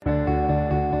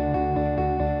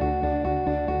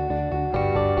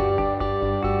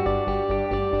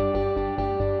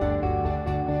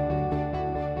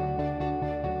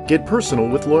Get personal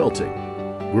with loyalty,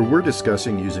 where we're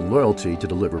discussing using loyalty to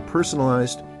deliver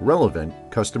personalized, relevant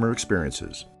customer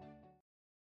experiences.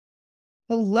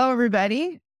 Hello,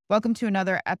 everybody. Welcome to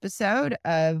another episode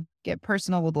of Get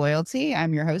Personal with Loyalty.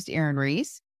 I'm your host, Erin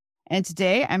Raese. And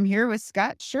today I'm here with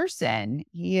Scott Shurson.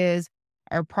 He is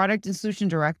our product and solution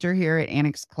director here at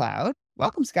Annex Cloud.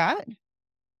 Welcome, Scott.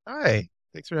 Hi,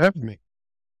 thanks for having me.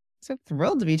 So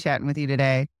thrilled to be chatting with you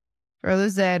today. For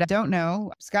those that don't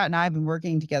know, Scott and I have been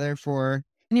working together for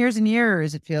years and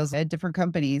years, it feels, at different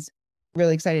companies.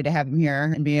 Really excited to have him here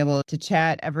and be able to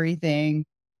chat everything,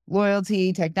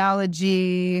 loyalty,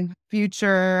 technology,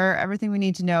 future, everything we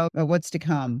need to know about what's to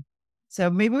come. So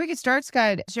maybe we could start,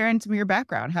 Scott, sharing some of your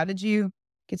background. How did you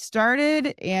get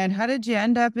started and how did you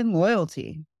end up in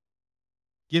loyalty?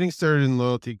 Getting started in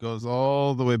loyalty goes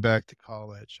all the way back to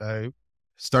college. I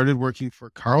started working for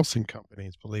Carlson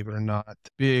companies, believe it or not.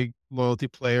 Big loyalty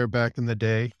player back in the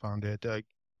day, founded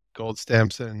gold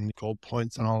stamps and gold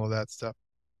points and all of that stuff.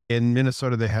 In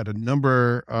Minnesota, they had a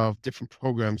number of different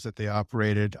programs that they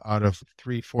operated out of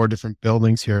 3-4 different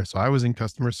buildings here. So I was in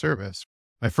customer service.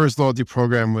 My first loyalty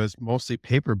program was mostly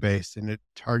paper-based, and it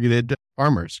targeted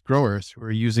farmers, growers who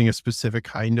were using a specific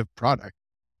kind of product.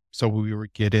 So we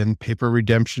would get in paper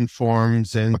redemption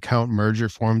forms and account merger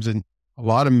forms and a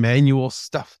lot of manual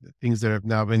stuff, things that have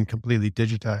now been completely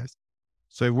digitized.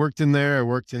 So I worked in there. I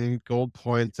worked in Gold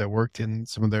Points. I worked in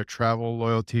some of their travel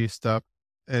loyalty stuff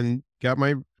and got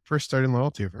my first start in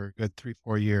loyalty for a good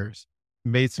 3-4 years.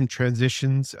 Made some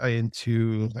transitions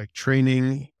into like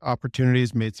training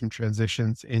opportunities, made some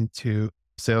transitions into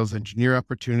sales engineer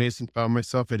opportunities, and found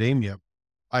myself at Aimia.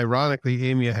 Ironically,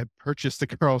 Aimia had purchased the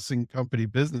Carlson company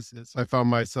businesses. I found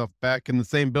myself back in the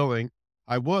same building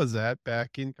I was at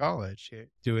back in college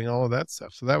doing all of that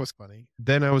stuff. So that was funny.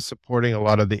 Then I was supporting a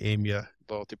lot of the Aimia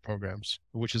loyalty programs,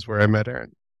 which is where I met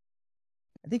Erin.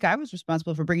 I think I was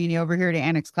responsible for bringing you over here to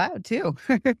Annex Cloud too.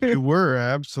 You were,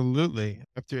 absolutely.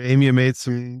 After Aimia made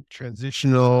some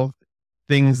transitional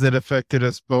things that affected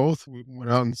us both, we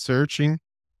went out and searching.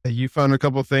 You found a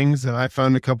couple of things and I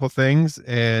found a couple of things.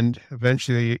 And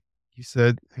eventually you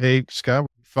said, "Hey, Scott,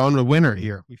 we found a winner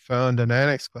here. We found an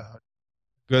Annex Cloud,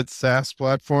 good SaaS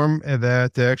platform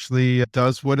that actually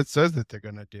does what it says that they're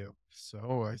going to do."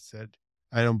 So I said,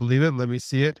 "I don't believe it. Let me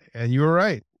see it." And you were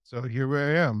right. So here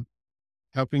I am,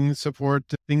 helping support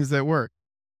things that work.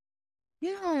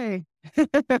 Yay.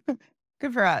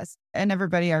 Good for us and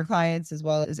everybody, our clients, as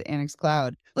well as Annex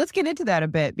Cloud. Let's get into that a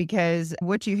bit because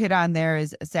what you hit on there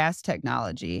is SaaS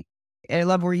technology. I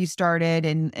love where you started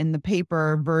in the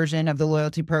paper version of the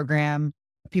loyalty program.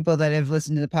 People that have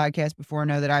listened to the podcast before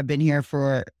know that I've been here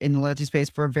in the loyalty space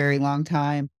for a very long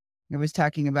time. I was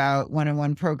talking about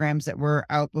one-on-one programs that were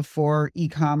out before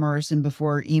e-commerce and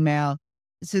before email.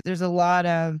 So there's a lot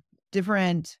of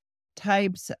different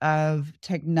types of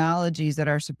technologies that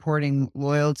are supporting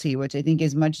loyalty, which I think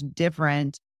is much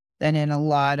different than in a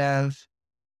lot of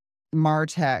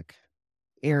MarTech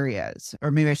areas,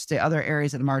 or maybe I should say other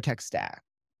areas of the MarTech stack.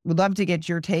 Would love to get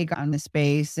your take on the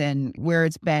space and where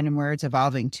it's been and where it's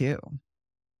evolving to.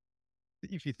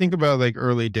 If you think about like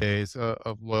early days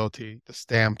of loyalty, the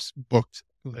stamps, booked,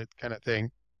 that kind of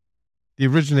thing, the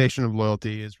origination of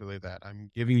loyalty is really that I'm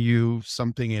giving you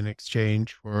something in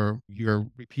exchange for your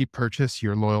repeat purchase,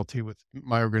 your loyalty with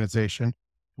my organization.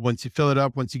 Once you fill it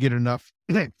up, once you get enough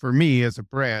for me as a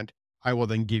brand, I will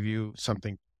then give you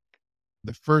something.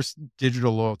 The first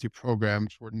digital loyalty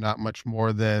programs were not much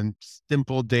more than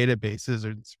simple databases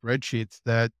or spreadsheets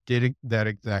that did that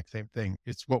exact same thing.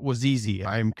 It's what was easy.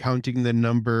 I'm counting the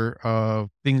number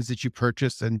of things that you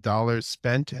purchased and dollars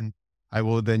spent, and I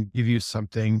will then give you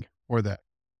something for that.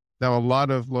 Now, a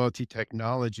lot of loyalty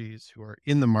technologies who are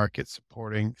in the market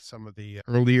supporting some of the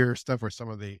earlier stuff or some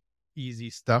of the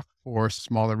easy stuff for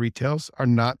smaller retails are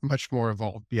not much more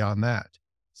evolved beyond that.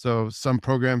 So some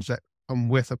programs that come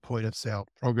with a point of sale,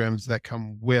 programs that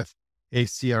come with a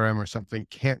CRM or something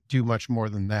can't do much more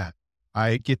than that.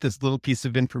 I get this little piece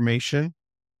of information.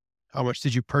 How much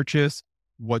did you purchase?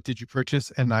 What did you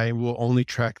purchase? And I will only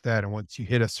track that. And once you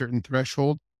hit a certain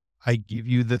threshold, I give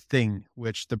you the thing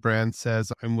which the brand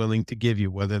says I'm willing to give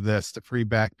you, whether that's the free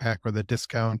backpack or the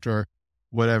discount or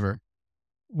whatever.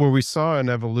 Where we saw an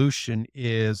evolution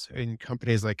is in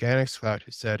companies like Annex Cloud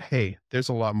who said, "Hey, there's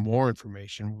a lot more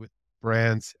information with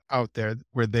brands out there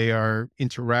where they are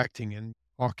interacting and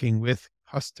talking with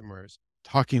customers,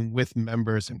 talking with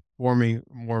members and forming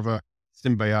more of a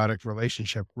symbiotic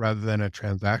relationship rather than a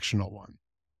transactional one."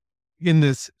 In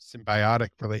this symbiotic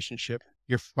relationship,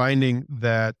 you're finding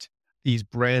that these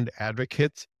brand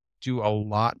advocates do a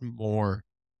lot more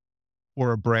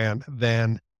for a brand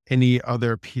than any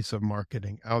other piece of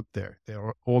marketing out there.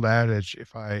 The old adage,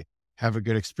 if I have a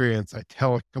good experience, I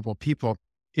tell a couple of people,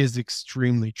 is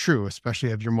extremely true,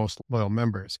 especially of your most loyal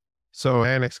members. So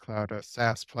Annex Cloud, a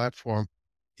SaaS platform,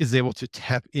 is able to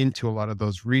tap into a lot of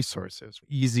those resources,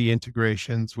 easy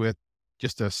integrations with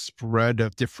just a spread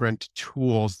of different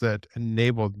tools that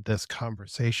enable this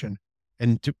conversation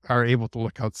and are able to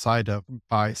look outside of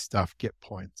buy stuff, get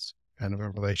points kind of a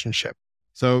relationship.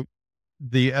 So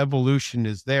the evolution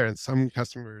is there, and some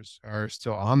customers are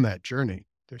still on that journey.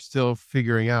 They're still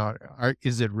figuring out,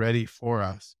 is it ready for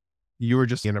us? You were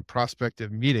just in a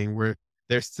prospective meeting where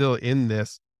they're still in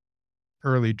this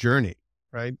early journey,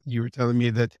 right? You were telling me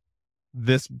that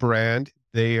this brand,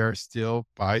 they are still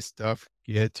buy stuff,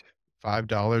 get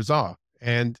 $5 off.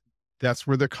 And that's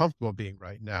where they're comfortable being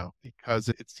right now because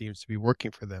it seems to be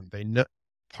working for them. They know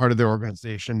part of their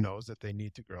organization knows that they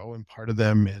need to grow, and part of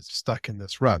them is stuck in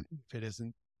this rut. If it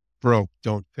isn't broke,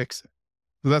 don't fix it.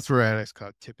 So that's where Annex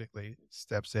Cloud typically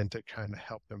steps in to kind of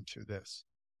help them through this.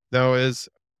 Now, as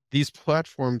these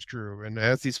platforms grew and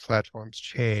as these platforms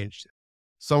changed,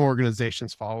 some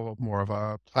organizations follow more of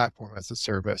a platform as a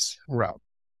service route.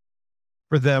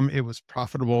 For them, it was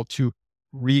profitable to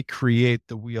recreate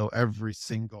the wheel every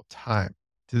single time.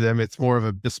 To them, it's more of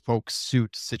a bespoke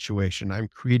suit situation. I'm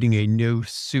creating a new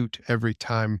suit every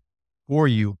time for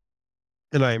you,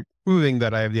 and I'm proving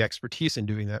that I have the expertise in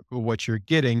doing that. But what you're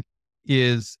getting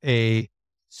is a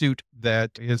suit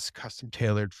that is custom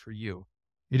tailored for you.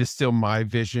 It is still my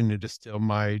vision. It is still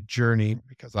my journey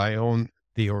because I own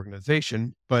the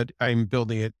organization, but I'm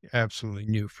building it absolutely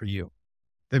new for you.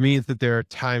 That means that there are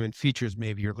time and features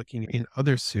maybe you're looking in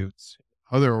other suits,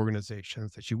 other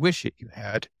organizations that you wish that you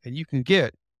had, and you can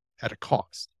get at a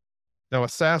cost. Now, a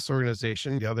SaaS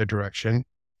organization, the other direction,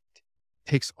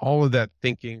 takes all of that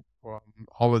thinking from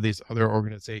all of these other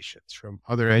organizations, from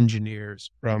other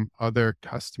engineers, from other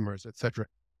customers, et cetera,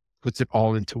 puts it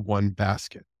all into one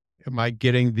basket. Am I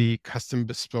getting the custom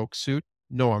bespoke suit?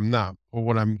 No, I'm not. But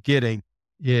what I'm getting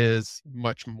is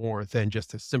much more than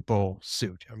just a simple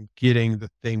suit. I'm getting the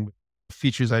thing with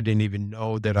features I didn't even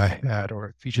know that I had,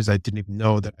 or features I didn't even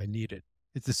know that I needed.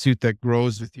 It's a suit that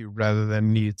grows with you rather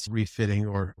than needs refitting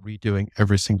or redoing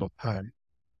every single time.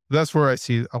 That's where I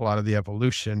see a lot of the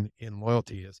evolution in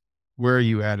loyalty is where are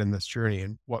you at in this journey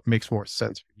and what makes more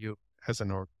sense for you as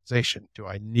an organization? Do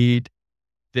I need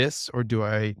this or do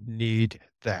I need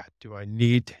that? Do I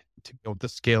need to build the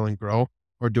scale and grow?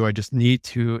 Or do I just need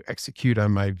to execute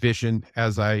on my vision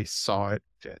as I saw it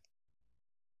fit?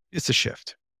 It's a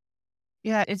shift.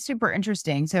 Yeah, it's super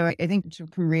interesting. So I think to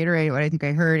reiterate what I think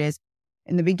I heard is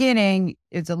in the beginning,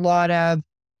 it's a lot of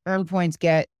early points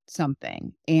get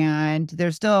something. And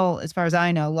there's still, as far as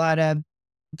I know, a lot of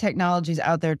technologies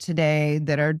out there today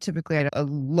that are typically at a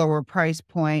lower price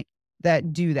point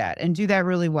that do that and do that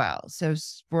really well. So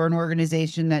for an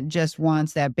organization that just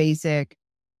wants that basic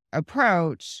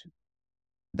approach,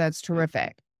 that's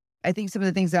terrific. I think some of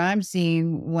the things that I'm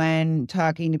seeing when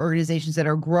talking to organizations that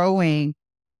are growing,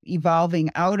 evolving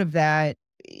out of that,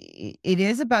 it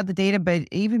is about the data, but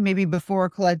even maybe before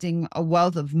collecting a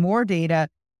wealth of more data,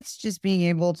 it's just being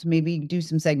able to maybe do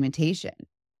some segmentation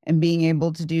and being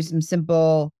able to do some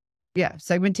simple,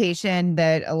 segmentation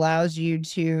that allows you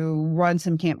to run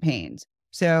some campaigns.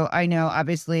 So I know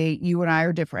obviously you and I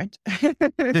are different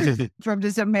from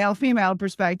just a male female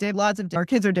perspective. Lots of our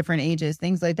kids are different ages,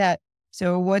 things like that.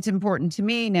 So what's important to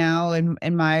me now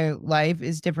in my life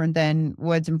is different than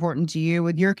what's important to you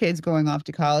with your kids going off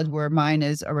to college, where mine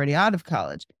is already out of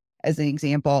college, as an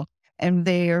example. And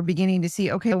they are beginning to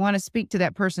see, okay, I want to speak to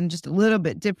that person just a little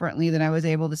bit differently than I was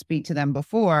able to speak to them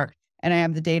before. And I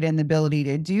have the data and the ability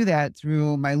to do that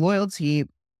through my loyalty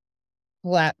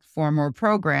platform or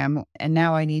program. And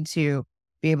now I need to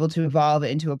be able to evolve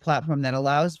it into a platform that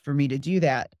allows for me to do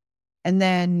that. And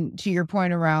then to your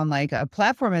point around like a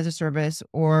platform as a service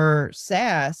or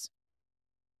SaaS,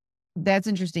 that's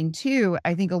interesting too.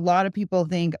 I think a lot of people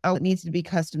think, oh, it needs to be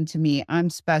custom to me.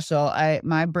 I'm special.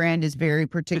 My brand is very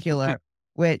particular,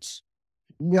 which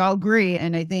we all agree.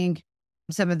 And I think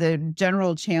some of the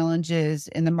general challenges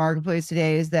in the marketplace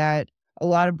today is that a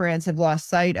lot of brands have lost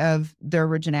sight of their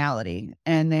originality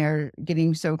and they're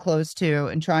getting so close to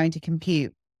and trying to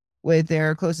compete with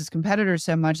their closest competitors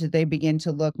so much that they begin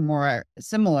to look more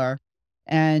similar,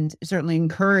 and certainly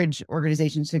encourage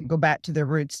organizations to go back to their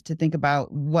roots to think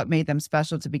about what made them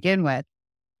special to begin with.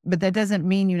 But that doesn't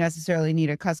mean you necessarily need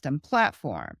a custom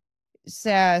platform.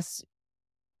 SaaS,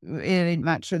 and I'm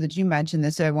not sure that you mentioned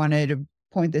this, so I wanted to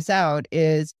point this out,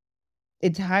 is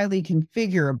it's highly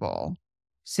configurable.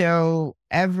 So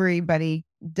everybody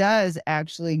does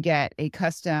actually get a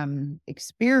custom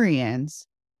experience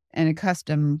and a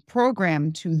custom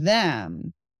program to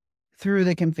them through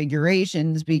the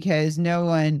configurations, because no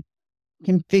one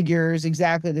configures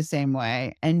exactly the same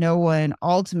way and no one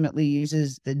ultimately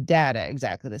uses the data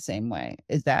exactly the same way.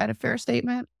 Is that a fair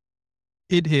statement?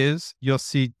 It is. You'll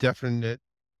see definite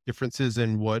differences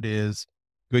in what is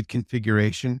good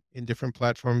configuration in different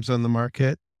platforms on the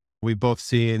market. We both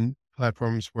see in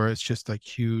platforms where it's just like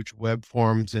huge web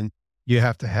forms and you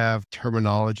have to have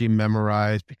terminology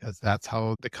memorized because that's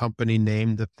how the company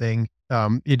named the thing.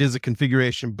 It is a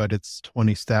configuration, but it's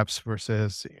 20 steps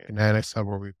versus an Annex Cloud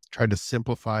where we've tried to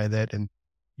simplify that and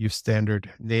use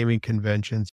standard naming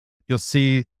conventions. You'll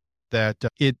see that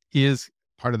it is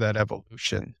part of that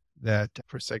evolution that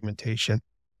for segmentation,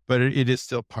 but it is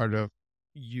still part of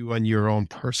you on your own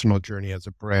personal journey as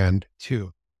a brand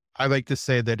too. I like to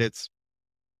say that it's,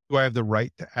 do I have the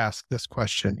right to ask this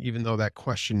question, even though that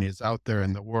question is out there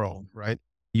in the world, right?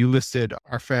 You listed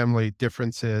our family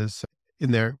differences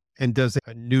in there. And does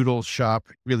a noodle shop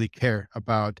really care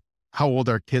about how old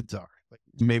our kids are? Like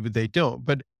maybe they don't,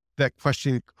 but that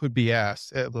question could be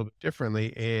asked a little bit differently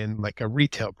in like a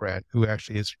retail brand who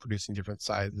actually is producing different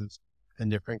sizes and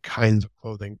different kinds of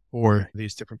clothing for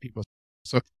these different people.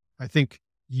 So I think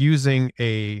using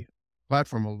a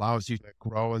platform allows you to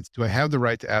grow. And do I have the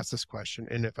right to ask this question?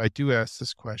 And if I do ask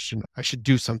this question, I should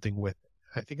do something with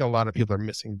it. I think a lot of people are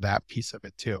missing that piece of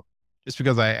it too. Just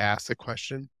because I asked a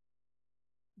question,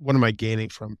 what am I gaining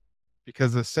from?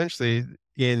 Because essentially,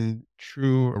 in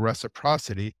true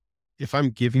reciprocity, if I'm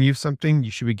giving you something,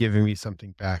 you should be giving me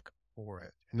something back for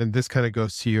it. And then this kind of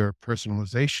goes to your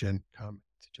personalization comment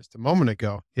just a moment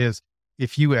ago is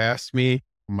if you ask me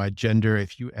my gender,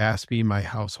 if you ask me my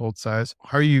household size,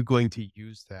 how are you going to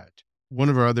use that? One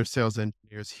of our other sales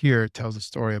engineers here tells a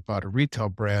story about a retail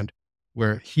brand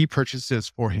where he purchases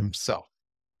for himself.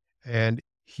 And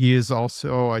he is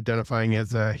also identifying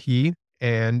as a he,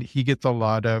 and he gets a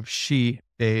lot of she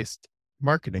based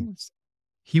marketing.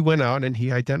 He went out and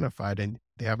he identified, and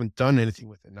they haven't done anything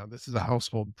with it. Now, this is a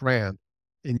household brand,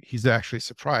 and he's actually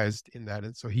surprised in that.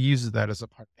 And so he uses that as a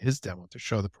part of his demo to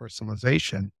show the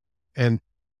personalization and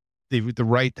the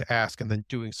right to ask and then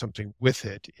doing something with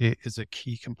it is a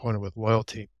key component with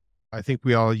loyalty. I think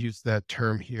we all use that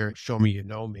term here, show me, you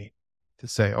know me, to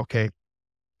say, okay,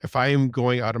 if I am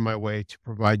going out of my way to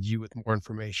provide you with more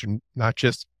information, not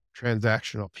just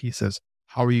transactional pieces,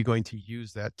 how are you going to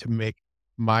use that to make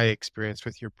my experience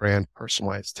with your brand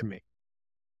personalized to me?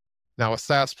 Now, a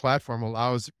SaaS platform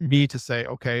allows me to say,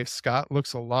 okay, Scott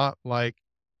looks a lot like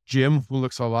Jim, who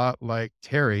looks a lot like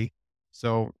Terry.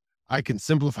 So I can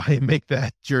simplify and make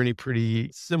that journey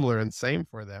pretty similar and same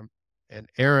for them. And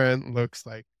Erin looks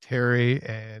like Terry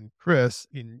and Chris,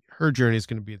 in her journey is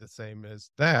going to be the same as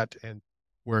that. And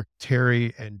where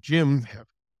Terry and Jim have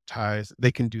ties,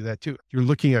 they can do that too. You're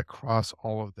looking across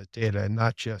all of the data and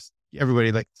not just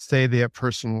everybody like say they have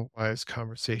personalized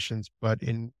conversations, but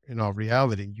in all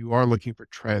reality, you are looking for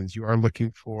trends. You are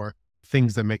looking for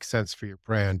things that make sense for your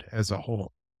brand as a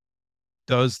whole.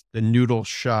 Does the noodle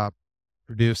shop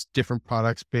produce different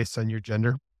products based on your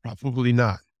gender? Probably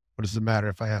not. What does it matter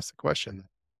if I ask the question?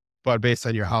 But based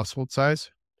on your household size,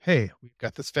 hey, we've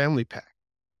got this family pack.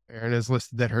 Erin has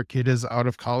listed that her kid is out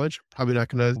of college. Probably not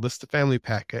going to list the family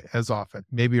pack as often,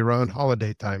 maybe around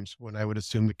holiday times when I would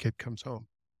assume the kid comes home.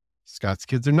 Scott's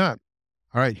kids are not.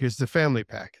 All right, here's the family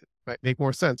pack. It might make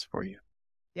more sense for you.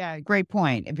 Yeah, great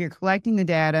point. If you're collecting the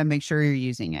data, make sure you're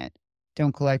using it.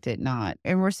 Don't collect it not.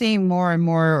 And we're seeing more and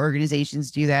more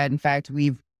organizations do that. In fact,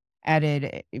 we've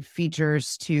added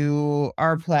features to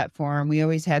our platform. We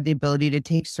always had the ability to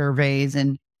take surveys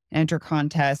and enter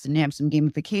contests and have some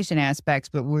gamification aspects,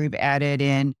 but we've added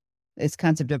in this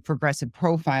concept of progressive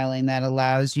profiling that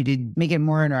allows you to make it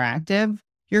more interactive.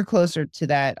 You're closer to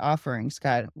that offering,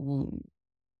 Scott.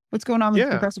 What's going on with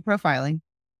Yeah, progressive profiling?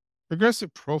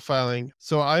 progressive profiling.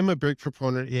 So I'm a big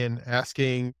proponent in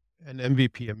asking an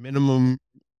MVP, a minimum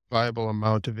viable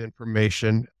amount of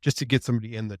information just to get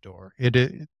somebody in the door.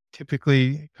 It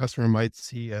typically a customer might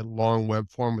see a long web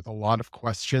form with a lot of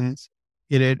questions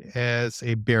in it as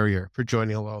a barrier for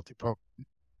joining a loyalty program.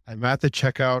 I'm at the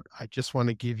checkout. I just want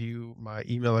to give you my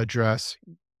email address,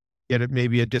 get it,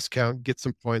 maybe a discount, get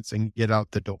some points and get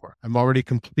out the door. I'm already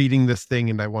completing this thing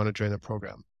and I want to join the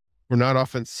program. We're not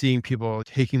often seeing people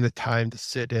taking the time to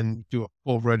sit and do a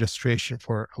full registration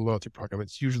for a loyalty program.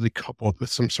 It's usually coupled with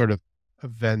some sort of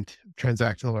event,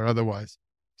 transactional or otherwise.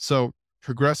 So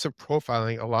progressive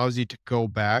profiling allows you to go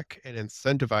back and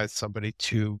incentivize somebody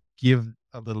to give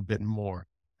a little bit more.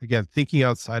 Again, thinking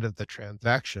outside of the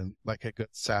transaction, like a good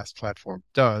SaaS platform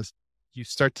does, you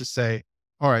start to say,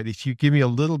 all right, if you give me a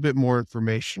little bit more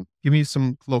information, give me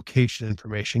some location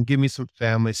information, give me some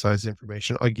family size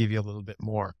information, I'll give you a little bit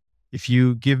more. If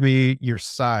you give me your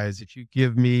size, if you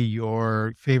give me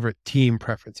your favorite team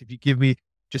preference, if you give me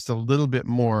just a little bit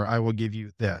more, I will give you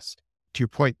this. To your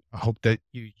point, I hope that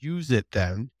you use it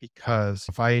then, because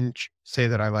if I say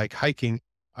that I like hiking,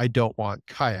 I don't want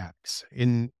kayaks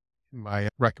in my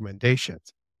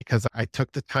recommendations because I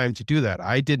took the time to do that.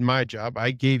 I did my job.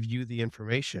 I gave you the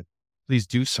information. Please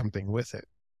do something with it.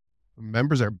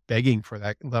 Members are begging for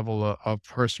that level of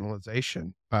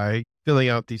personalization by filling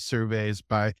out these surveys,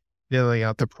 by filling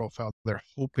out the profile. They're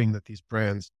hoping that these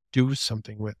brands do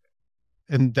something with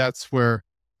it. And that's where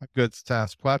a good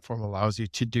SaaS platform allows you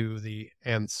to do the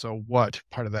and so what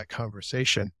part of that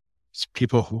conversation. So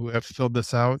people who have filled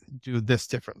this out do this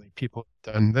differently. People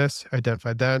have done this,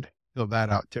 identified that, fill that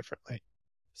out differently.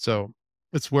 So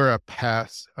it's where a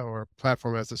PaaS or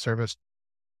platform as a service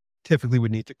typically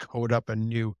would need to code up a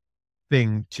new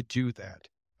thing to do that.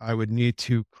 I would need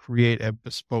to create a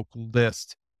bespoke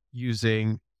list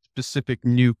using specific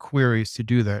new queries to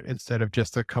do that instead of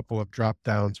just a couple of drop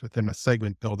downs within a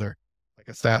segment builder, like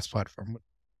a SaaS platform.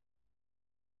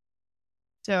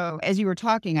 So as you were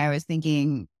talking, I was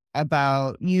thinking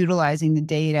about utilizing the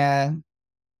data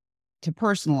to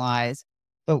personalize.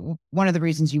 But one of the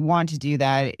reasons you want to do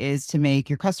that is to make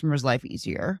your customer's life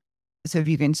easier. So if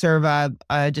you can serve up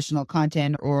additional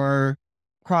content or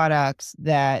products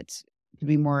that could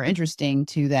be more interesting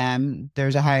to them,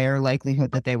 there's a higher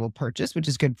likelihood that they will purchase, which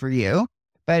is good for you.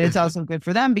 But it's also good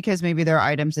for them because maybe there are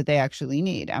items that they actually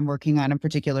need. I'm working on a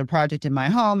particular project in my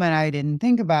home and I didn't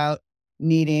think about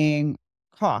needing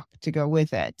caulk to go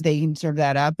with it. They can serve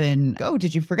that up and go, oh,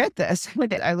 did you forget this?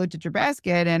 I looked at your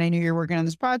basket and I knew you're working on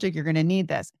this project. You're going to need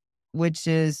this, which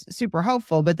is super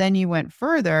helpful. But then you went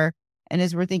further. And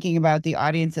as we're thinking about the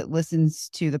audience that listens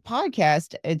to the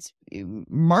podcast, it's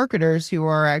marketers who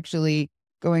are actually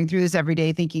going through this every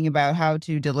day, thinking about how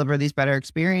to deliver these better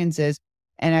experiences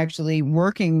and actually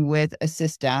working with a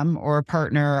system or a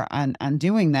partner on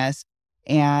doing this.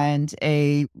 And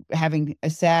having a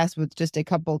SaaS with just a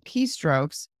couple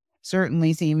keystrokes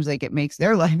certainly seems like it makes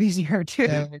their life easier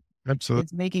too. Absolutely.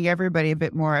 It's making everybody a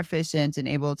bit more efficient and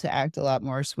able to act a lot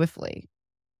more swiftly.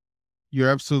 You're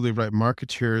absolutely right.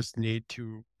 Marketers need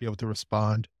to be able to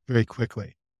respond very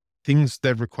quickly. Things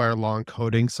that require long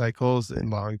coding cycles and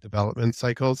long development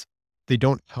cycles, they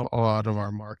don't help a lot of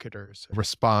our marketers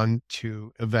respond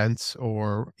to events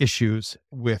or issues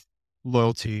with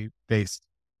loyalty-based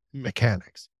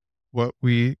mechanics. What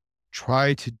we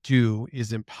try to do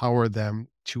is empower them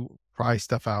to try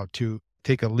stuff out, to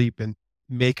take a leap and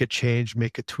make a change,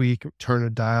 make a tweak, turn a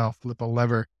dial, flip a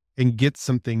lever, and get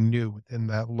something new within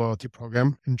that loyalty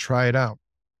program and try it out.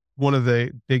 One of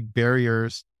the big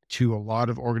barriers to a lot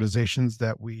of organizations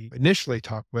that we initially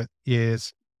talk with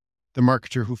is the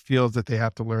marketer who feels that they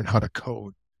have to learn how to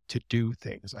code to do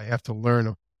things. I have to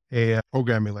learn a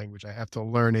programming language. I have to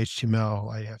learn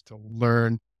HTML. I have to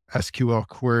learn SQL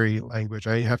query language.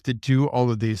 I have to do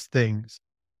all of these things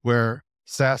where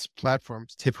SaaS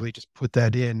platforms typically just put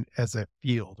that in as a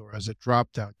field or as a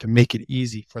dropdown to make it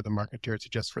easy for the marketer to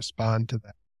just respond to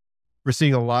that. We're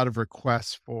seeing a lot of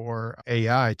requests for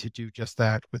AI to do just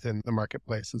that within the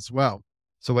marketplace as well.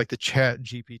 So like the chat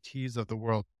GPTs of the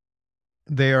world,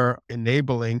 they are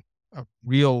enabling a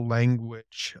real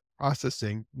language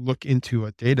processing look into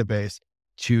a database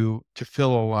to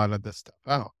fill a lot of this stuff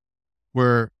out.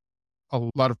 Where a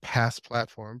lot of PaaS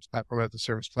platforms, platform as a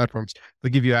service platforms,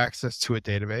 they'll give you access to a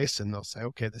database and they'll say,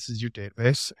 okay, this is your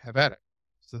database, have at it.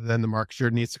 So then the marketer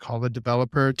needs to call the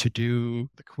developer to do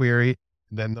the query,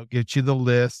 and then they'll get you the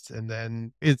list. And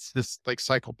then it's this like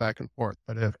cycle back and forth.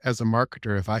 But as a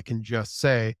marketer, if I can just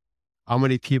say, how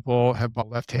many people have bought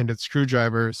left-handed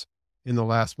screwdrivers in the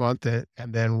last month and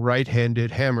then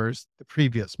right-handed hammers the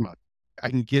previous month, I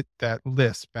can get that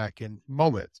list back in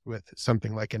moments with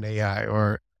something like an AI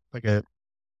or like a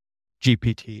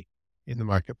GPT in the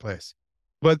marketplace.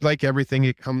 But like everything,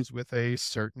 it comes with a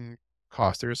certain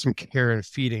cost. There is some care and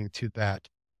feeding to that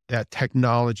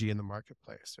technology in the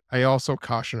marketplace. I also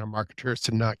caution our marketers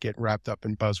to not get wrapped up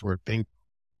in buzzword bingo.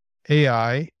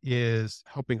 AI is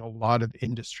helping a lot of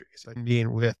industries. I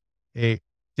mean, with a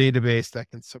database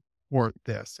that can support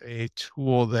this, a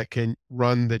tool that can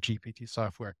run the GPT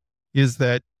software. Is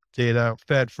that data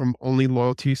fed from only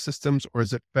loyalty systems, or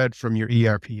is it fed from your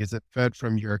ERP? Is it fed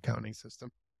from your accounting system?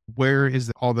 Where is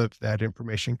all of that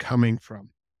information coming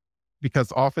from?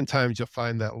 Because oftentimes you'll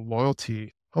find that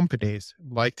loyalty companies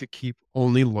like to keep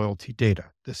only loyalty data.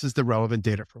 This is the relevant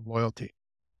data for loyalty.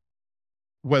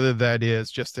 Whether that is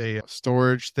just a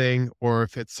storage thing, or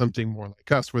if it's something more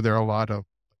like us, where there are a lot of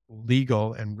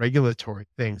legal and regulatory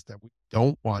things that we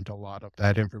don't want a lot of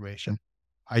that information.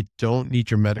 I don't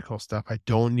need your medical stuff. I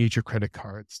don't need your credit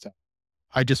card stuff.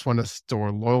 I just want to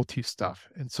store loyalty stuff.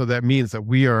 And so that means that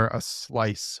we are a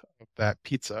slice of that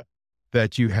pizza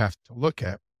that you have to look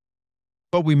at.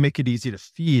 But we make it easy to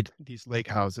feed these lake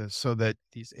houses so that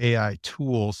these AI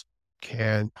tools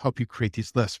can help you create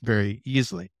these lists very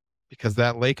easily, because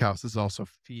that lake house is also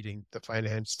feeding the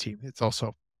finance team. It's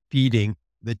also feeding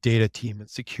the data team and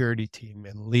security team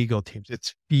and legal teams.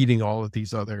 It's feeding all of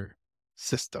these other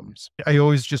systems. I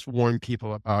always just warn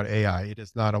people about AI. It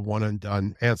is not a one and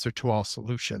done answer to all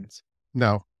solutions.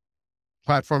 Now,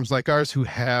 platforms like ours who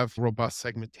have robust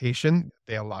segmentation,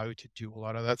 they allow you to do a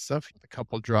lot of that stuff. A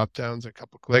couple drop downs, a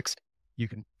couple clicks, you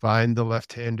can find the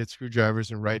left-handed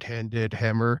screwdrivers and right-handed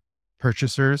hammer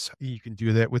purchasers. You can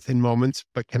do that within moments,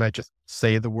 but can I just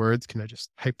say the words? Can I just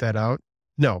type that out?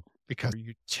 No, because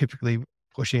you're typically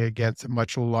pushing against a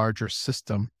much larger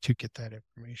system to get that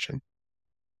information.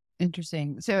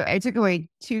 Interesting. So I took away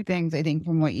two things, I think,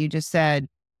 from what you just said.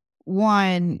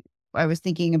 One, I was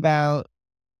thinking about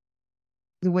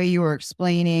the way you were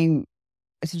explaining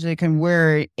essentially kind of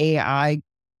where AI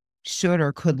should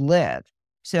or could live.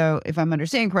 So if I'm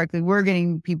understanding correctly, we're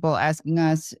getting people asking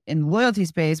us in the loyalty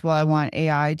space, well, I want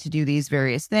AI to do these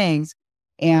various things.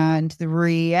 And the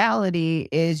reality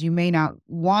is you may not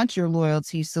want your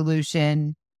loyalty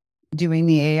solution doing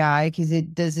the AI because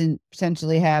it doesn't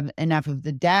potentially have enough of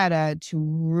the data to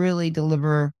really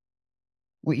deliver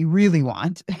what you really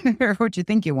want or what you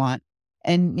think you want,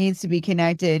 and needs to be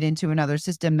connected into another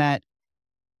system that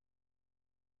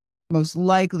most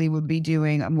likely would be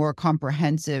doing a more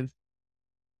comprehensive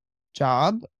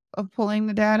job of pulling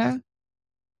the data.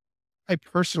 I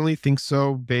personally think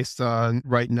so based on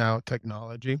right now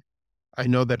technology. I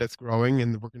know that it's growing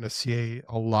and we're going to see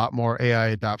a lot more AI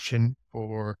adoption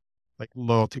for like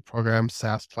loyalty programs,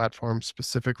 SaaS platforms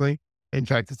specifically. In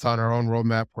fact, it's on our own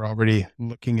roadmap. We're already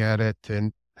looking at it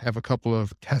and have a couple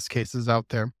of test cases out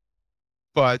there.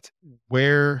 But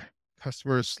where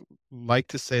customers like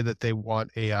to say that they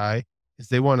want AI is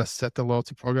they want to set the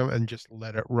loyalty program and just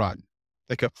let it run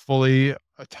like a fully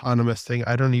autonomous thing.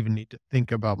 I don't even need to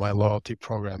think about my loyalty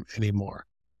program anymore.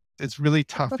 It's really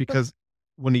tough because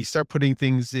when you start putting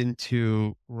things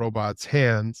into robots'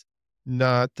 hands,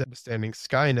 not understanding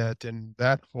Skynet and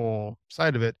that whole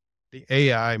side of it, the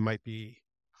AI might be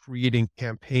creating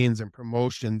campaigns and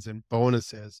promotions and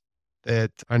bonuses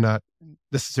that are not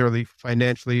necessarily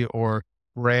financially or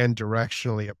brand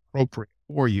directionally appropriate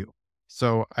for you.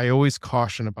 So I always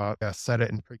caution about set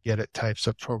it and forget it types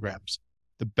of programs.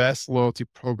 The best loyalty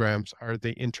programs are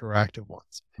the interactive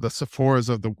ones. The Sephoras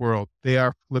of the world, they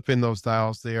are flipping those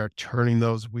dials. They are turning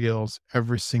those wheels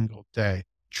every single day,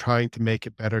 trying to make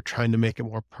it better, trying to make it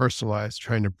more personalized,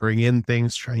 trying to bring in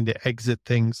things, trying to exit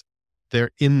things. They're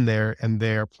in there and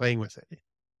they are playing with it.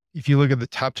 If you look at the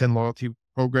top 10 loyalty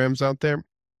programs out there,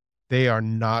 they are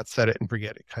not set it and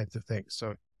forget it kinds of things.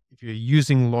 So if you're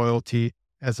using loyalty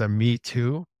as a me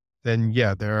too, then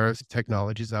yeah, there are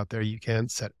technologies out there you can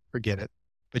set it, forget it,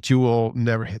 but you will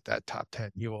never hit that top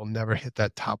 10. You will never hit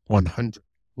that top 100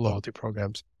 loyalty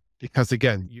programs because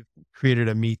again, you've created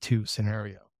a me too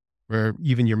scenario where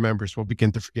even your members will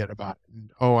begin to forget about it.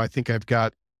 And, oh, I think I've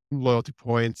got loyalty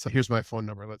points. Here's my phone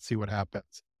number. Let's see what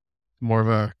happens. More of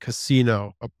a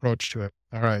casino approach to it.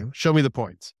 All right, show me the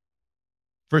points.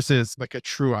 Versus like a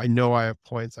true, I know I have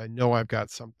points. I know I've got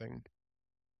something.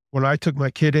 When I took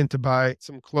my kid in to buy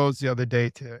some clothes the other day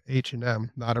to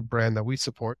H&M, not a brand that we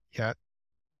support yet,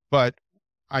 but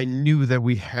I knew that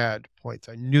we had points.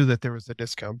 I knew that there was a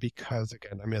discount because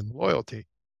again, I'm in loyalty.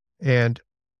 And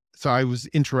so I was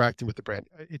interacting with the brand.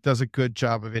 It does a good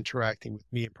job of interacting with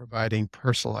me and providing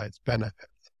personalized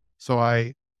benefits. So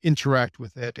I interact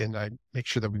with it and I make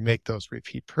sure that we make those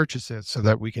repeat purchases so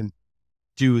that we can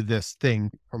do this thing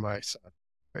for my son.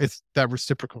 It's that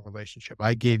reciprocal relationship.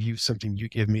 I gave you something, you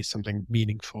give me something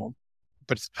meaningful,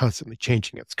 but it's constantly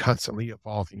changing. It's constantly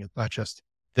evolving. It's not just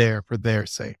there for their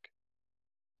sake.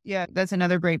 Yeah, that's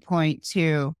another great point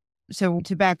too. So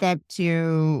to back up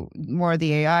to more of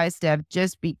the AI stuff,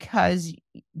 just because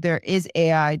there is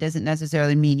AI doesn't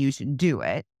necessarily mean you should do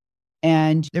it.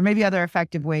 And there may be other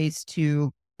effective ways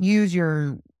to use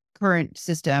your current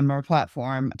system or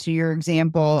platform. To your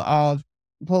example of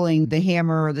pulling the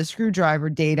hammer or the screwdriver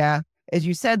data, as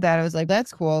you said that, I was like,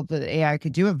 that's cool that AI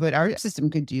could do it, but our system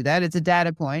could do that. It's a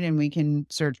data point and we can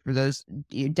search for those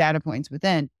data points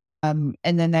within. And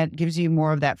then that gives you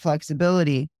more of that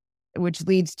flexibility, which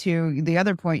leads to the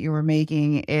other point you were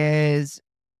making is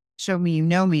show me, you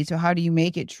know me. So how do you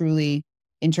make it truly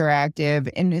interactive,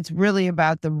 and it's really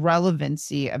about the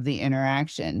relevancy of the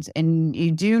interactions. And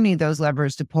you do need those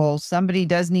levers to pull. Somebody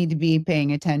does need to be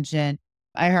paying attention.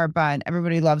 I harp on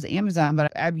everybody loves Amazon,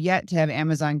 but I've yet to have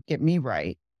Amazon get me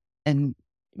right. And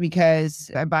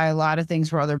because I buy a lot of things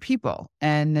for other people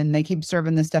and then they keep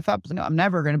serving this stuff up. So no, I'm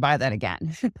never going to buy that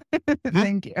again.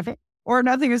 Thank you. Or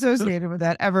nothing associated with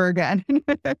that ever again.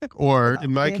 Or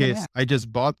in my case, I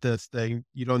just bought this thing.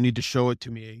 You don't need to show it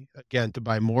to me again to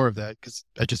buy more of that because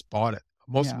I just bought it.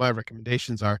 Most of my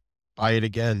recommendations are buy it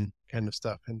again kind of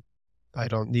stuff. And I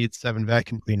don't need 7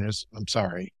 vacuum cleaners. I'm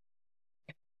sorry.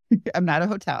 I'm not a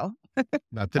hotel.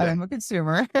 Not today. I'm a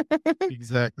consumer.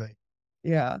 Exactly.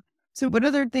 Yeah. So what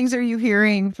other things are you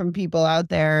hearing from people out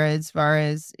there as far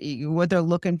as what they're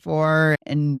looking for?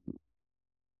 And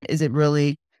is it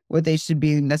really what they should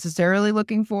be necessarily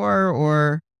looking for,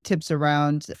 or tips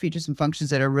around features and functions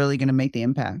that are really going to make the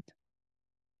impact?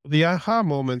 The aha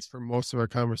moments for most of our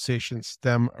conversations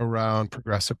stem around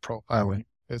progressive profiling,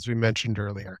 as we mentioned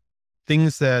earlier.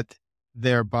 Things that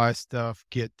their buy stuff,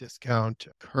 get discount,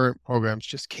 current programs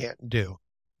just can't do.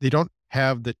 They don't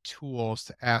have the tools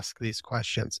to ask these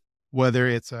questions, whether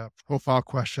it's a profile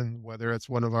question, whether it's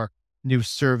one of our new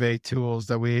survey tools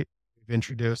that we've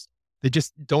introduced. They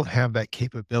just don't have that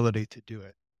capability to do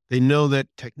it. They know that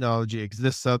technology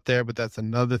exists out there, but that's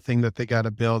another thing that they got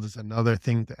to build, is another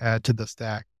thing to add to the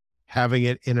stack. Having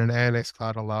it in an Annex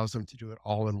Cloud allows them to do it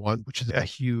all in one, which is a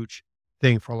huge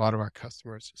thing for a lot of our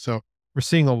customers. So we're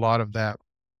seeing a lot of that.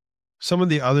 Some of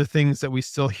the other things that we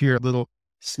still hear little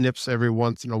snips every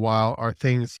once in a while are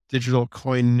things, digital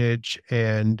coinage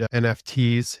and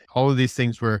NFTs. All of these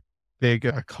things were big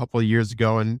a couple of years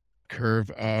ago, and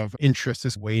curve of interest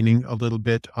is waning a little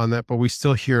bit on that, but we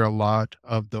still hear a lot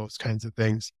of those kinds of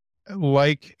things.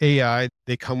 Like AI,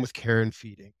 they come with care and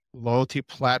feeding. Loyalty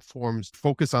platforms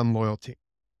focus on loyalty.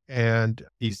 And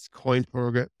these coin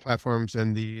platforms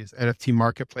and these NFT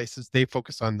marketplaces, they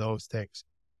focus on those things.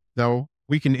 Now,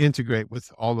 we can integrate with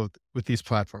with these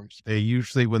platforms. They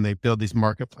usually, when they build these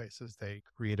marketplaces, they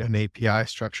create an API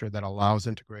structure that allows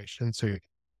integration. So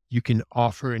you can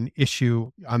offer an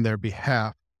issue on their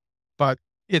behalf, but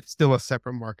it's still a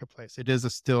separate marketplace. It is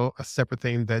still a separate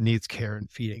thing that needs care and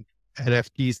feeding.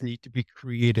 NFTs need to be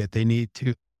created. They need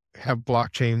to have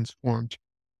blockchains formed.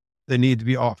 They need to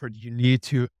be offered. You need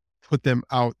to put them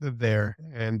out there,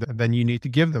 and then you need to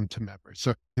give them to members.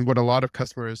 So what a lot of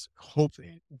customers hope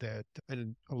that a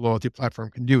loyalty platform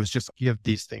can do is just give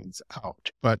these things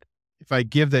out. But if I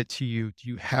give that to you, do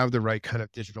you have the right kind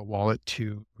of digital wallet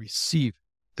to receive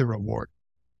the reward?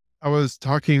 I was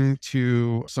talking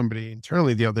to somebody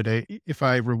internally the other day. If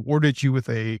I rewarded you with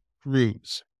a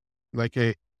cruise, like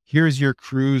here's your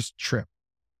cruise trip,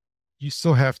 you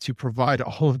still have to provide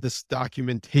all of this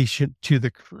documentation to the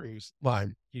cruise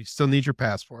line. You still need your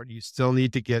passport. You still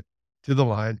need to get to the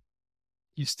line.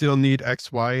 You still need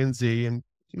X, Y, and Z and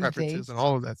preferences and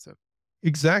all of that stuff.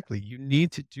 Exactly. You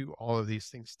need to do all of these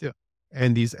things still.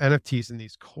 And these NFTs and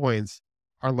these coins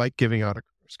are like giving out a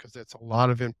cruise, because it's a lot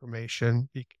of information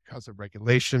because of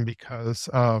regulation, because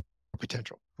of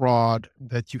potential fraud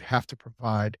that you have to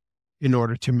provide in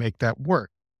order to make that work.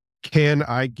 Can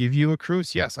I give you a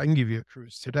cruise? Yes, I can give you a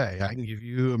cruise today. I can give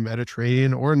you a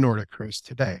Mediterranean or a Nordic cruise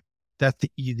today. That's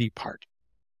the easy part.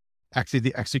 Actually,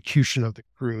 the execution of the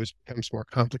cruise becomes more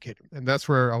complicated. And that's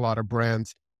where a lot of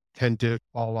brands tend to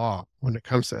fall off when it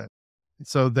comes to that. And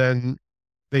so then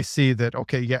they see that,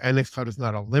 okay, yeah, Annex Cloud is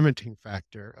not a limiting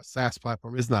factor. A SaaS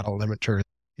platform is not a limiter.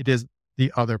 It is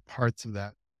the other parts of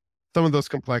that. Some of those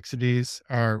complexities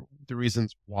are the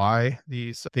reasons why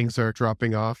these things are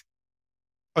dropping off.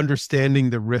 Understanding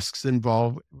the risks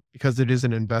involved, because it is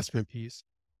an investment piece,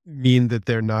 mean that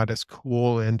they're not as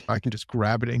cool and I can just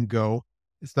grab it and go.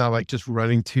 It's not like just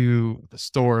running to the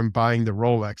store and buying the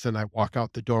Rolex and I walk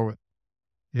out the door with.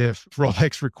 If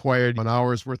Rolex required an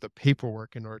hour's worth of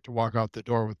paperwork in order to walk out the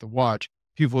door with the watch,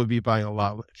 people would be buying a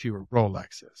lot fewer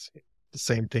Rolexes. The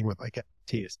same thing with like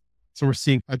NFTs. So we're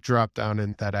seeing a drop down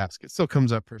in that ask. It still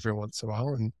comes up every once in a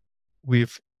while, and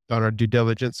we've done our due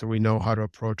diligence so we know how to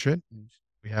approach it.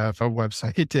 We have a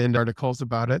website and articles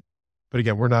about it. But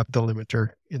again, we're not the limiter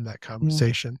in that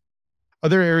conversation.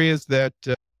 Other areas that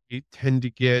we tend to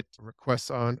get requests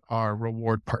on are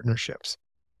reward partnerships,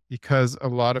 because a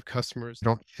lot of customers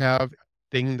don't have a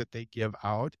thing that they give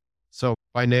out. So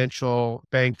financial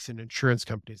banks and insurance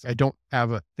companies, I don't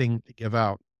have a thing to give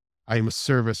out. I am a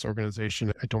service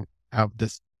organization. I don't have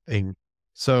this thing.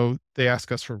 So they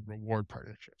ask us for reward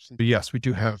partnerships. And yes, we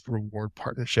do have reward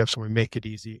partnerships, and we make it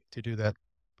easy to do that.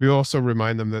 We also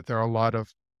remind them that there are a lot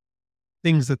of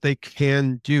things that they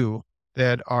can do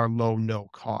that are low, no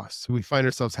cost. So we find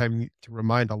ourselves having to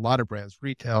remind a lot of brands,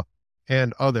 retail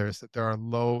and others, that there are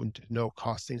low to no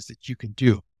cost things that you can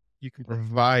do. You can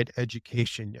provide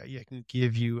education. I can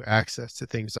give you access to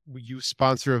things. You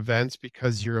sponsor events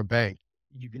because you're a bank.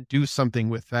 You can do something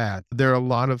with that. There are a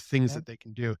lot of things Yep. that they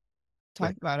can do.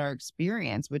 Talk about our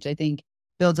experience, which I think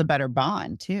builds a better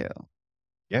bond too.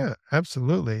 Yeah,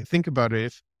 absolutely. Think about it.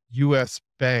 If US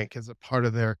Bank, as a part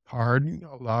of their card,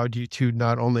 allowed you to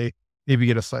not only maybe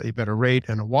get a slightly better rate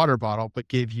and a water bottle, but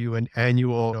gave you an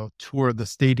annual tour of the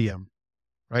stadium,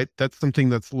 right? That's something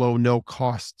that's low, no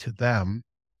cost to them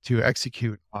to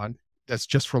execute on. That's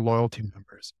just for loyalty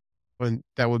members. And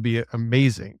that would be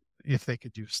amazing if they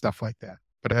could do stuff like that.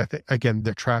 But I think, again,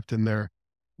 they're trapped in their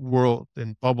world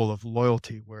and bubble of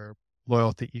loyalty where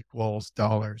loyalty equals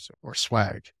dollars or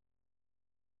swag.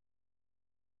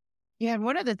 Yeah. And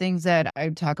one of the things that I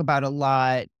talk about a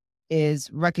lot is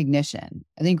recognition.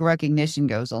 I think recognition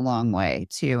goes a long way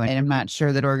too. And I'm not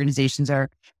sure that organizations are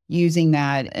using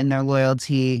that in their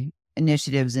loyalty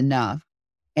initiatives enough.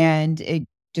 And it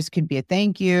just could be a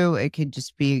thank you. It could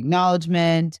just be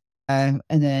acknowledgement. And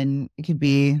then it could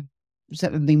be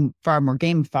something far more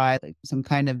gamified, like some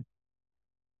kind of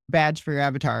badge for your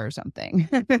avatar or something.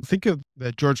 Think of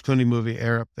that George Clooney movie,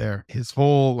 Air Up There. His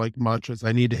whole mantra is,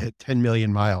 I need to hit 10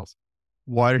 million miles.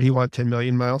 Why did he want 10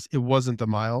 million miles? It wasn't the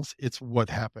miles. It's what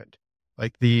happened.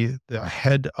 Like the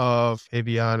head of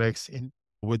avionics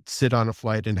would sit on a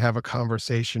flight and have a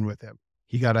conversation with him.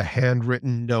 He got a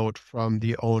handwritten note from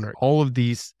the owner. All of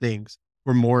these things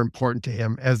were more important to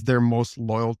him as their most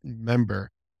loyal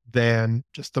member than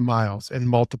just the miles and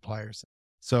multipliers.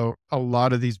 So a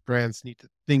lot of these brands need to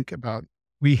think about,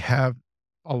 we have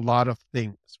a lot of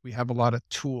things. We have a lot of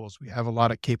tools. We have a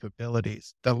lot of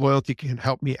capabilities that loyalty can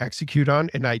help me execute on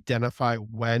and identify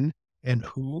when and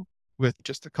who with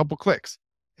just a couple clicks.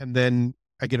 And then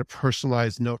I get a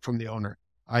personalized note from the owner.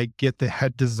 I get the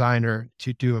head designer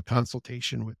to do a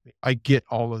consultation with me. I get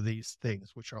all of these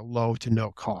things, which are low to no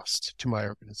cost to my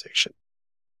organization.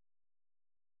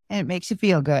 And it makes you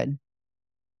feel good.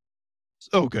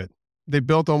 So good. They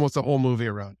built almost a whole movie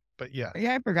around it, but yeah.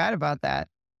 Yeah, I forgot about that.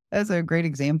 That's a great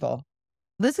example.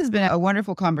 This has been a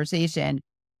wonderful conversation.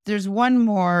 There's one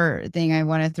more thing I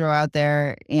want to throw out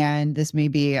there, and this may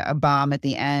be a bomb at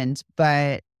the end,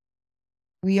 but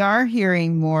we are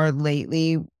hearing more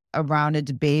lately around a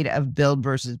debate of build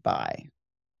versus buy.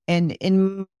 And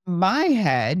in my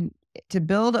head, to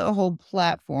build a whole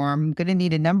platform, I'm going to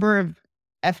need a number of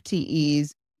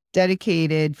FTEs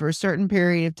dedicated for a certain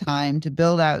period of time to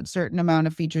build out certain amount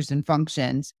of features and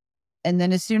functions. And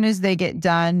then as soon as they get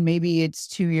done, maybe it's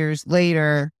 2 years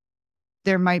later,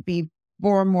 there might be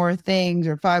 4 more things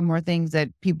or 5 more things that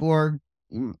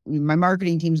my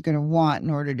marketing team's going to want in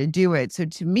order to do it. So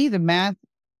to me, the math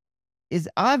is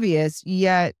obvious,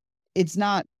 yet it's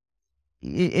not,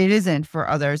 it isn't for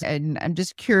others. And I'm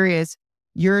just curious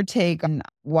your take on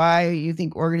why you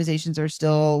think organizations are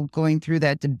still going through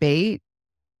that debate.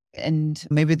 And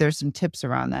maybe there's some tips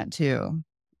around that too.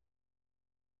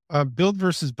 Build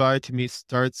versus buy to me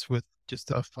starts with just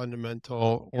a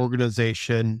fundamental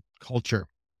organization culture.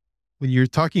 When you're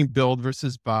talking build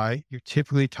versus buy, you're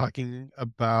typically talking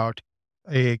about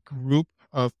a group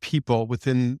of people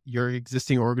within your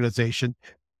existing organization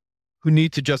who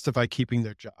need to justify keeping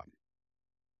their job.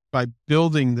 By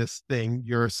building this thing,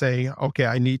 you're saying, okay,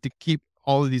 I need to keep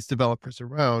all of these developers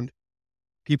around,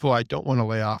 people I don't want to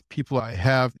lay off, people I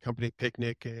have company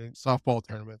picnic and softball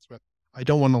tournaments with. I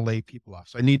don't want to lay people off.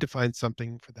 So I need to find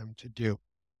something for them to do.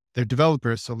 They're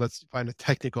developers, so let's find a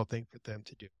technical thing for them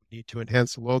to do. We need to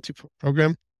enhance the loyalty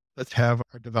program. Let's have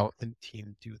our development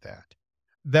team do that.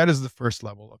 That is the first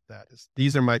level of that.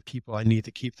 These are my people. I need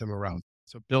to keep them around.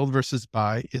 So build versus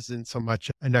buy isn't so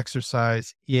much an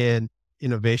exercise in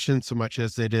innovation, so much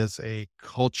as it is a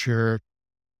culture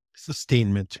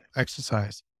sustainment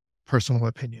exercise, personal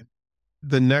opinion.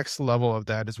 The next level of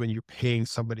that is when you're paying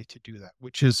somebody to do that,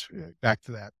 which is back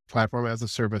to that platform as a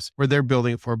service where they're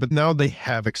building it for, but now they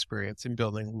have experience in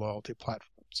building loyalty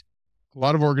platforms. A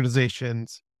lot of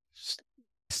organizations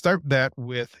start that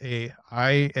with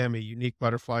I am a unique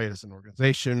butterfly as an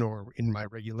organization or in my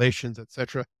regulations, et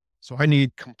cetera. So I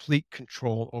need complete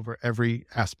control over every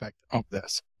aspect of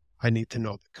this. I need to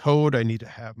know the code. I need to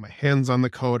have my hands on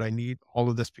the code. I need all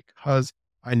of this because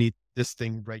I need this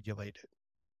thing regulated.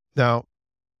 Now,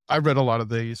 I've read a lot of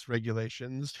these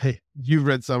regulations. Hey, you've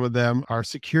read some of them. Our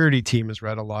security team has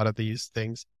read a lot of these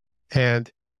things. And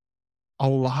a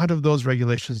lot of those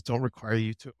regulations don't require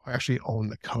you to actually own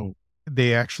the code.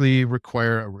 They actually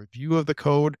require a review of the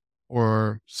code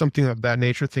or something of that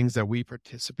nature, things that we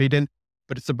participate in.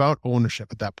 but it's about ownership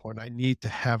at that point. I need to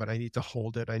have it. I need to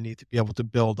hold it. I need to be able to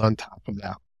build on top of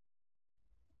that.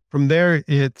 From there,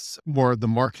 it's more the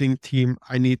marketing team.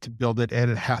 I need to build it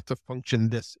and it has to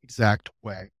function this exact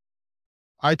way.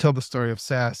 I tell the story of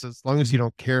SaaS. As long as you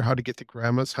don't care how to get to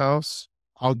grandma's house,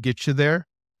 I'll get you there.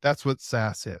 That's what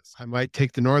SaaS is. I might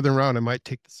take the northern route. I might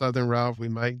take the southern route. We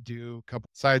might do a couple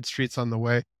side streets on the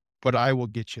way, but I will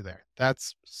get you there.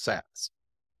 That's SaaS.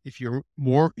 If you're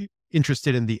more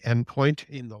interested in the endpoint,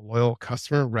 in the loyal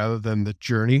customer, rather than the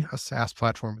journey, a SaaS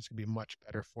platform is going to be much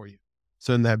better for you.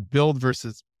 So in that build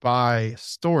versus buy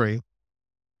story,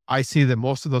 I see that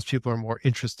most of those people are more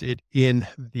interested in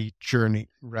the journey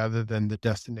rather than the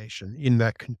destination, in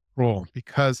that control,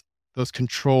 because those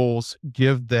controls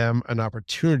give them an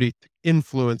opportunity to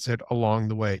influence it along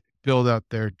the way, build out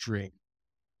their dream.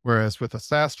 Whereas with a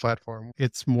SaaS platform,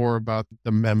 it's more about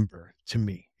the member to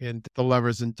me and the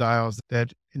levers and dials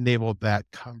that enable that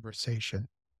conversation.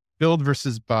 Build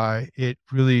versus buy, it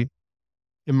really,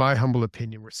 in my humble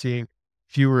opinion, we're seeing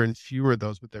fewer and fewer of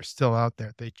those, but they're still out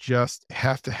there. They just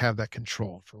have to have that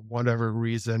control for whatever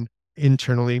reason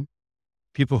internally.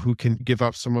 People who can give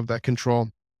up some of that control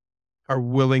are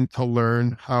willing to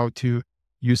learn how to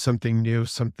use something new,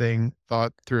 something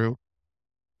thought through.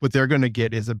 What they're going to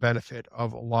get is a benefit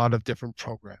of a lot of different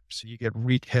programs. So you get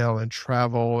retail and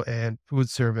travel and food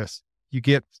service. You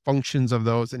get functions of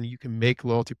those, and you can make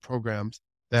loyalty programs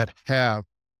that have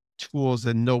tools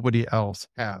that nobody else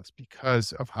has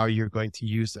because of how you're going to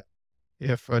use it.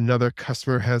 If another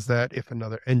customer has that, if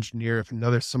another engineer, if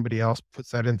another somebody else puts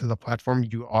that into the platform,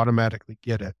 you automatically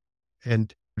get it.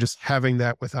 And just having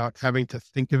that without having to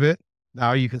think of it,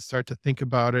 now you can start to think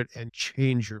about it and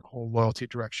change your whole loyalty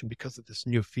direction because of this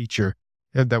new feature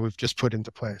that we've just put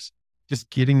into place. Just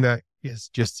getting that is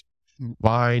just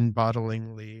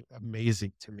mind-bottlingly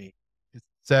amazing to me. It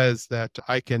says that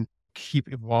I can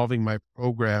keep evolving my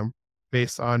program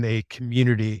based on a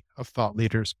community of thought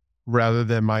leaders rather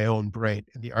than my own brain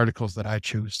and the articles that I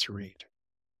choose to read.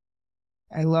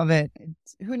 I love it.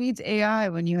 Who needs AI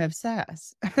when you have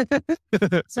SaaS?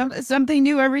 Something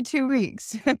new every 2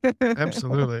 weeks.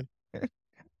 Absolutely.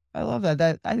 I love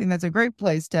that. I think that's a great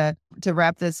place to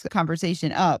wrap this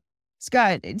conversation up.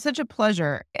 Scott, it's such a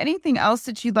pleasure. Anything else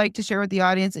that you'd like to share with the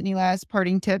audience? Any last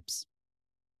parting tips?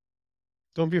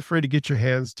 Don't be afraid to get your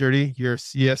hands dirty. Your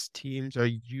CS teams are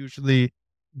usually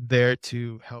there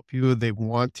to help you. They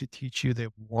want to teach you. They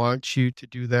want you to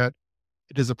do that.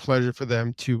 It is a pleasure for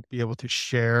them to be able to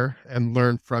share and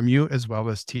learn from you as well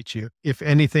as teach you. If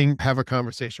anything, have a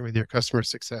conversation with your customer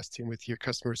success team, with your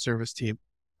customer service team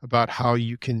about how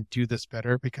you can do this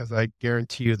better, because I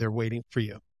guarantee you they're waiting for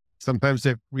you. Sometimes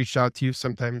they've reached out to you.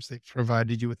 Sometimes they've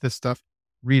provided you with this stuff.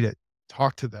 Read it,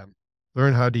 talk to them,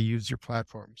 learn how to use your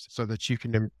platforms so that you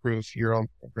can improve your own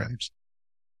programs.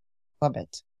 Love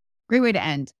it. Great way to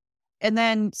end. And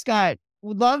then, Scott,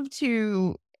 would love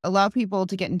to allow people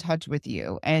to get in touch with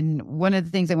you. And one of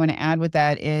the things I want to add with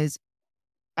that is,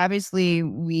 obviously,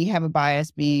 we have a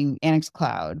bias being Annex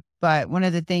Cloud, but one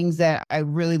of the things that I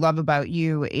really love about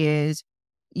you is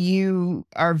you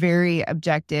are very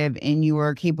objective and you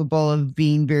are capable of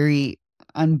being very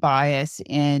unbiased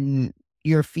in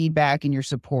your feedback and your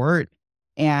support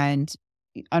and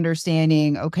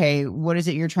understanding, okay, what is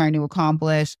it you're trying to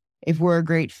accomplish? If we're a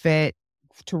great fit,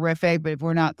 terrific. But if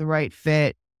we're not the right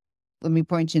fit, let me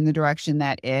point you in the direction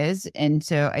that is. And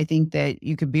so I think that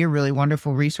you could be a really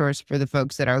wonderful resource for the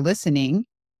folks that are listening,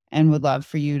 and would love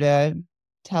for you to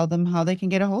tell them how they can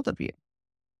get a hold of you.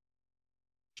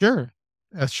 Sure.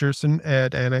 As Shurson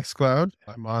at Annex Cloud,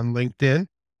 I'm on LinkedIn.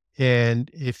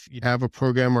 And if you have a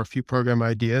program or a few program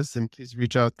ideas, then please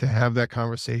reach out to have that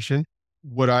conversation.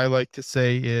 What I like to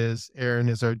say is Erin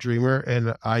is our dreamer,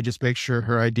 and I just make sure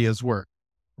her ideas work,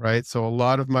 right? So a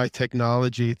lot of my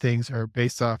technology things are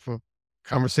based off of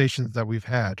conversations that we've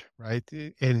had, right?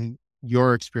 In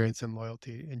your experience in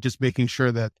loyalty, and just making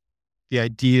sure that the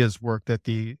ideas work, that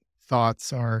the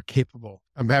thoughts are capable.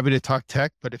 I'm happy to talk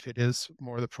tech, but if it is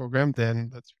more the program, then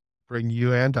let's bring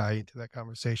you and I into that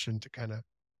conversation to kind of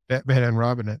Batman and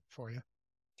Robin it for you.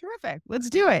 Terrific. Let's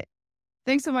do it.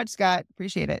 Thanks so much, Scott.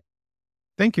 Appreciate it.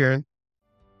 Thank you, Erin.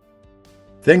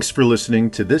 Thanks for listening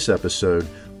to this episode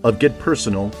of Get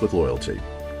Personal with Loyalty.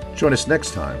 Join us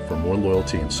next time for more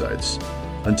loyalty insights.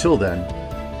 Until then,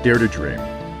 dare to dream.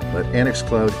 Let Annex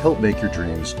Cloud help make your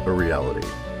dreams a reality.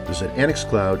 Visit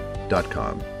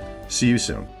annexcloud.com. See you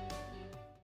soon.